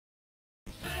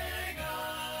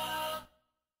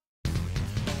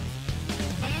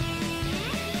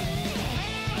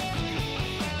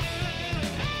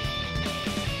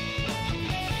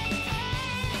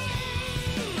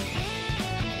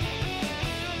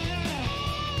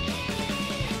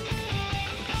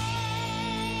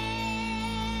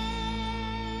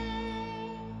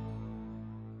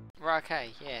Right, okay,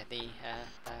 yeah, yeah,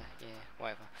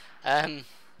 whatever.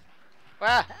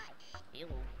 Ah!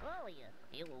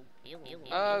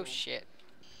 Oh shit.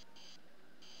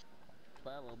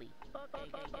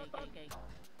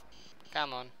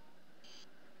 Come on.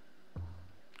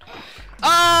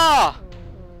 Ah!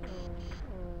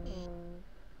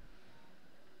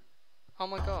 Oh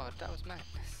my god, that was madness.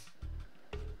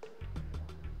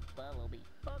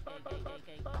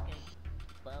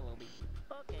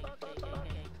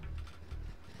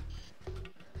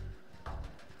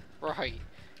 Right.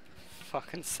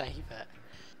 Fucking save it.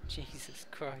 Jesus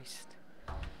Christ.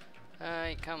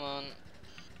 Alright, come on.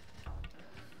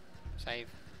 Save.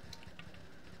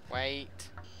 Wait.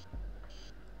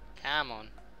 Come on.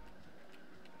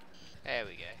 There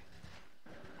we go.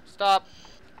 Stop.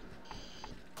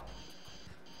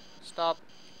 Stop.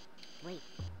 Wait.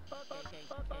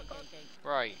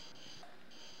 Right.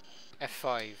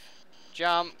 F5.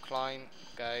 Jump, climb,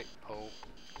 go, pull,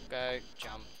 go,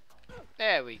 jump.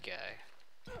 There we go.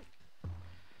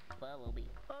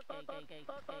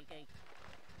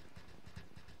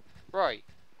 Right.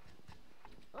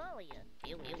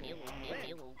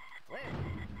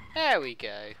 There we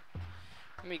go.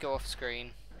 Let me go off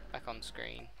screen. Back on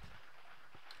screen.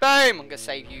 Boom! I'm gonna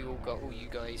save you all you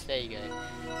guys. There you go.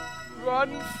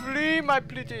 Run, flee, my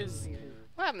blitters!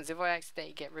 What happens if I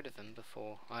accidentally get rid of them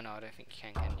before? Oh no, I don't think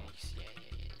you can you?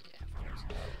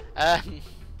 Yeah, of course.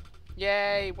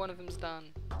 Yay, one of them's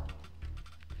done.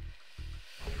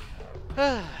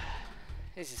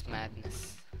 This is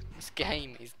madness. This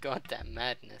game is goddamn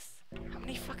madness. How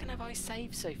many fucking have I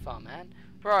saved so far, man?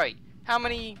 Right, how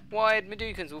many wired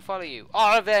Medookans will follow you?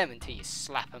 All of them until you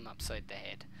slap them upside the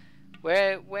head.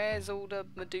 Where's all the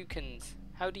Medookans?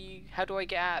 How do I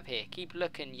get out of here? Keep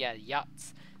looking, ya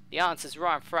yuts. The answer's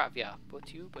right in front of you.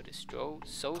 But you but a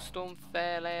soulstorm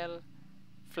flail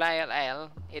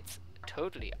ale. It's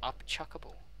totally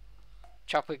upchuckable.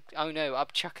 Oh no,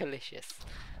 upchuckalicious.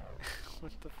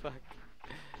 What the fuck?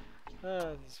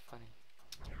 Oh, this is funny.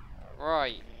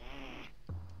 Right.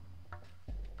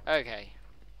 Okay.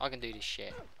 I can do this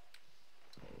shit.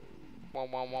 One.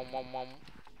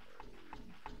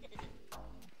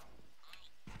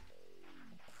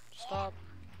 Stop.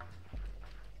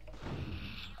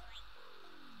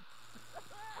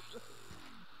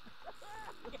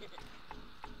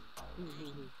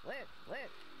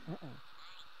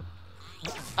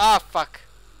 Ah, fuck.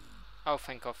 Oh,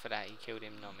 thank God for that. He killed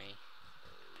him, not me.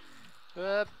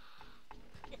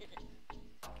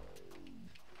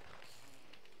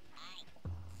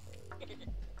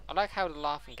 I like how the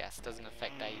laughing gas doesn't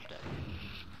affect Abe though.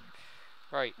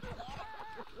 Right.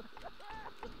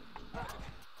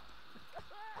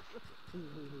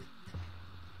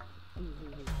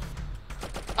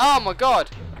 Oh my god!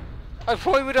 Oh,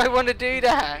 why would I want to do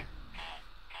that?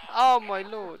 Oh my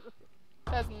lord.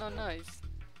 That's not nice.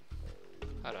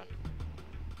 Hold on.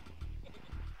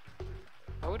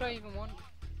 Why would I even want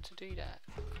to do that?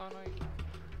 Can't I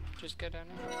just go down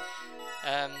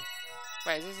here?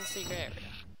 Wait, is this a secret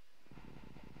area?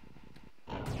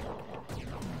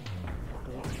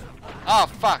 Oh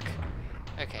fuck!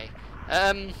 Okay.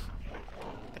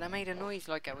 But I made a noise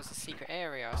like it was a secret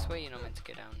area. I swear you're not meant to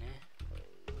go down there.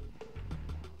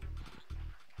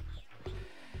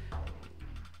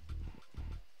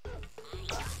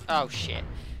 Oh shit.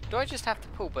 Do I just have to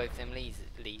pull both them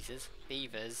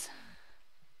levers?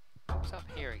 What's up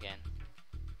here again?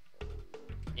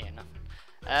 Yeah,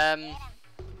 nothing.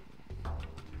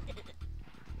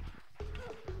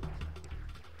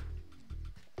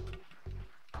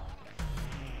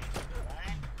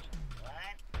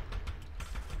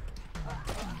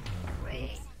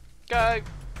 Go!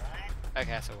 Okay,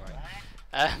 that's alright.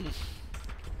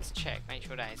 Let's check, make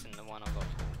sure that isn't the one I got.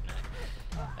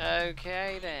 No.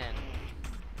 Okay then.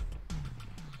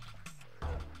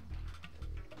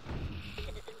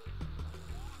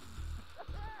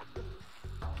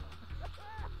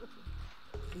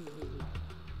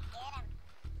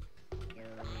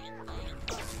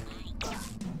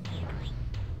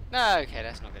 No, okay,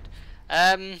 that's not good.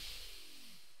 Yeah,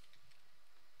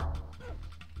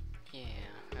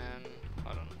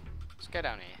 hold on. Let's go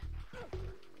down here.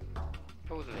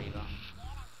 Pull the lever.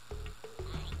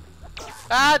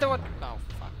 Ah, I don't want. Oh,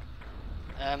 fuck.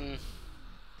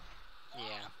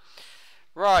 Yeah.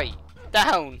 Right.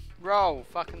 Down. Roll.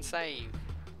 Fucking save.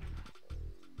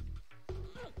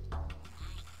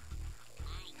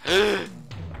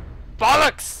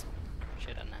 Bollocks!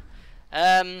 Should've done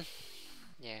that.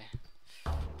 Yeah.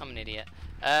 I'm an idiot.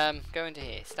 Go into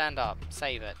here. Stand up.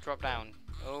 Save it. Drop down.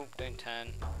 Oh, don't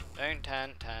turn. Don't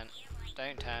turn. Turn.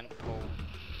 Don't turn. Pull.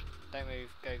 Don't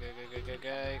move. Go, go, go, go, go,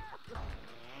 go.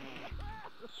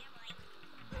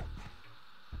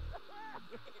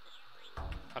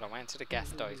 Hold on, wait until the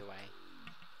gas dies away.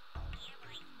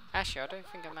 Actually, I don't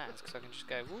think it matters because I can just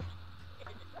go whoop.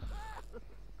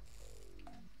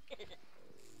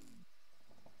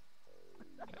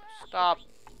 Stop!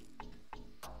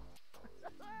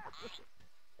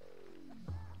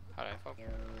 Hold on, fuck.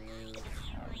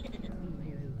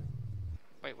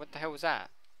 Wait, what the hell was that?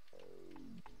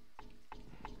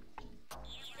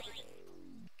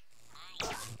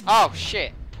 Oh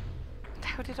shit! What the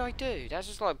hell did I do? That's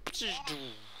just like.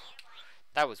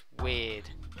 That was weird.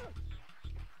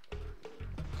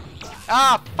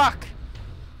 Ah, fuck!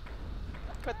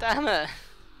 God damn it!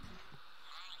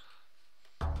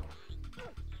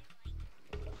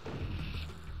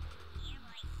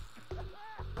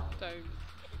 Don't.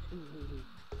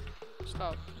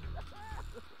 Stop.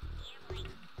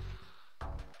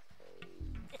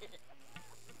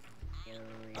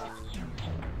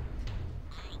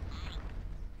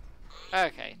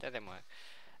 Okay, that didn't work.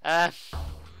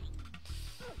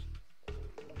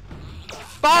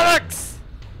 Bollocks!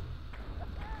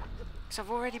 Because I've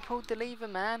already pulled the lever,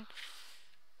 man.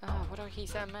 Oh, what do I keep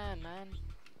saying, man?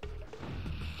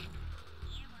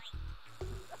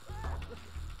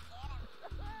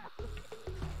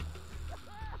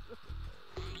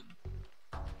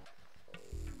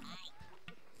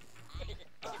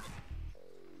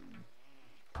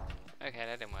 Okay,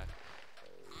 that didn't work.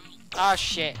 Oh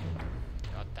shit!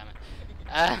 God damn it.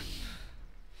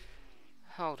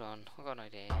 Hold on, I've got an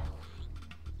idea.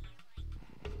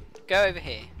 Go over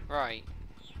here, right.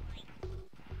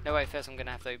 No, wait, first I'm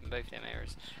gonna have to open both them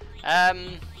areas.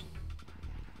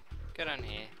 Go down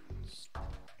here.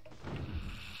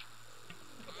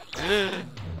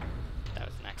 That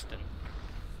was an accident.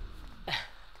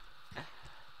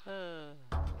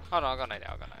 Hold on, I got an idea,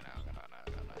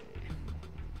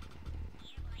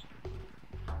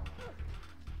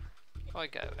 If I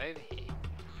go over here,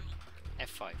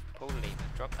 F5, pull the lever,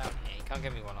 drop down here. You can't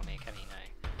get me one on me, can you? No.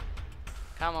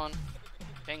 Come on,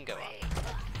 then go up.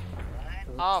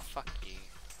 Oh, fuck you.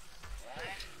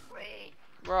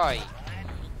 Right.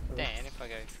 Then, if I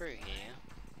go through here.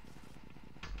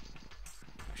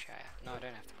 Oh, shit. No, I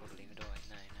don't have to pull the lever, do I?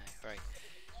 No. Right.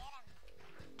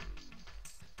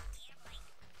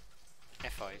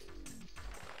 F5.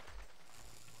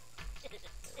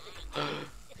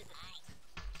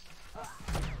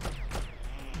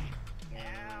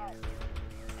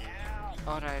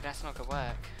 Oh no, that's not gonna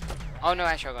work. Oh no,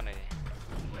 actually I got an idea.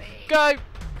 Go!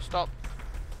 Stop.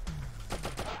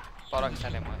 Bollocks,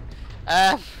 that didn't work.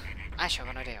 Actually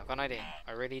I got an idea.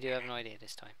 I really do have an idea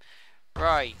this time.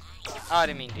 Right. Oh, I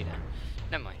didn't mean to do that.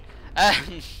 Never mind.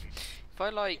 If I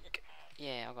like...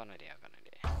 Yeah, I got an idea.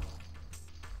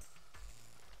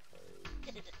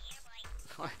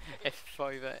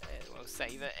 F5 will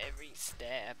save at every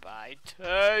step I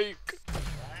take.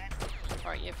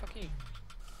 Alright, yeah, fuck you.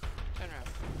 Turn around.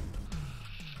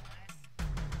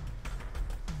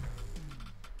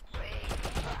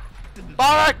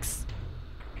 Bollocks!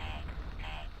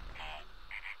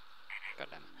 God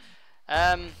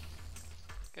damn it.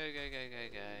 Go.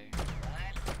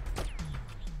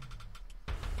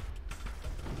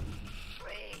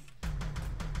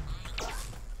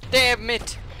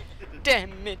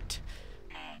 Damn it!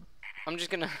 I'm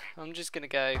just gonna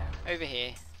go over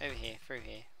here, through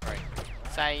here. Right.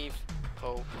 Save.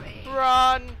 Pull.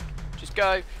 Run! Just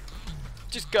go.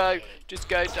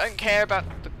 Don't care about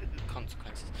the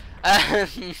consequences.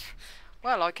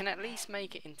 Well, I can at least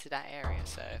make it into that area.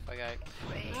 So if I go,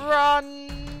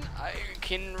 run! I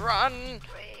can run.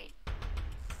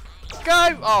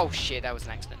 Go! Oh shit, that was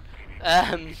an accident.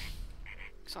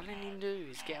 So all I need to do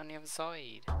is get on the other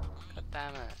side. God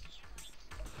damn it.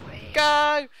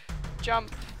 Go!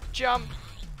 Jump!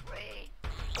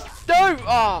 No!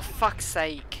 Oh, fuck's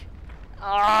sake.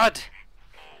 Odd!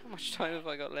 How much time have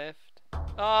I got left?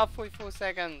 Ah, 44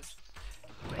 seconds.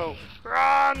 Pull.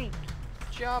 Run!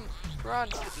 Jump! Run!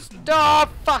 Oh,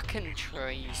 fucking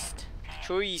traced.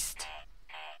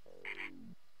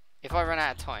 If I run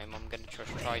out of time, I'm gonna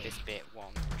try this bit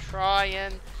one.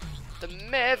 Trying the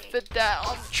method that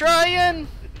I'm trying.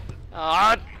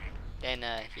 Then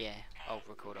yeah, I'll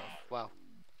record off. Well,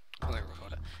 I won't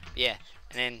record it. But yeah,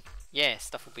 and then yeah,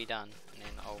 stuff will be done, and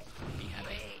then I'll be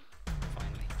happy.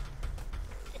 Finally.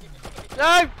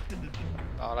 No!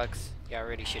 Bollocks. Yeah, I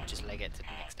really should just leg it to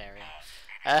the next area.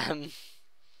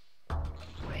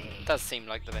 Does seem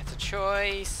like the better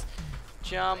choice.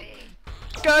 Jump.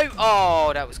 Go!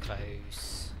 Oh, that was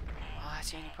close. Oh,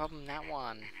 that's the only problem, that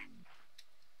one.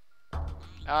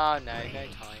 Oh, no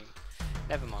time.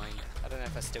 Never mind. I don't know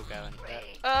if I'm still going.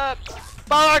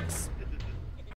 Bollocks!